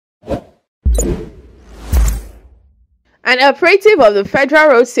An operative of the Federal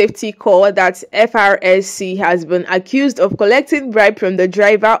Road Safety Corps, that's FRSC, has been accused of collecting bribe from the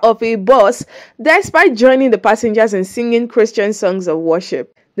driver of a bus despite joining the passengers in singing Christian songs of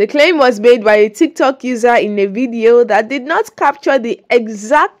worship. The claim was made by a TikTok user in a video that did not capture the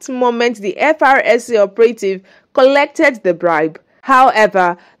exact moment the FRSC operative collected the bribe.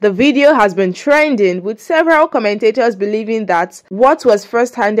 However, the video has been trending, with several commentators believing that what was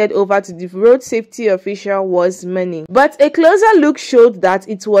first handed over to the road safety official was money. But a closer look showed that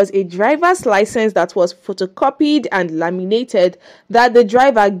it was a driver's license that was photocopied and laminated that the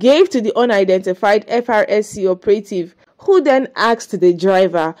driver gave to the unidentified FRSC operative, who then asked the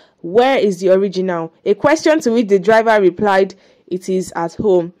driver, "Where is the original?" A question to which the driver replied, "It is at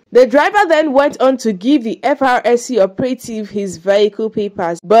home." The driver then went on to give the FRSC operative his vehicle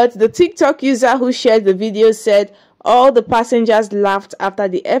papers, but the TikTok user who shared the video said all the passengers laughed after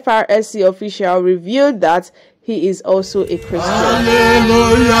the FRSC official revealed that he is also a Christian. Hallelujah,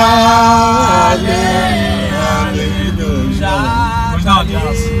 hallelujah,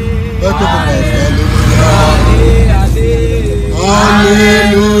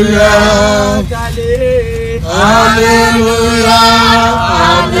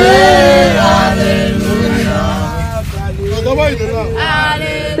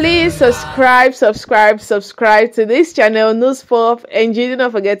 Please subscribe to this channel, News4, and do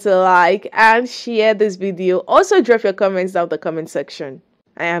not forget to like and share this video. Also drop your comments down the comment section.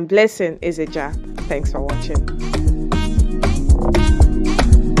 I am Blessing Ezeja. Thanks for watching.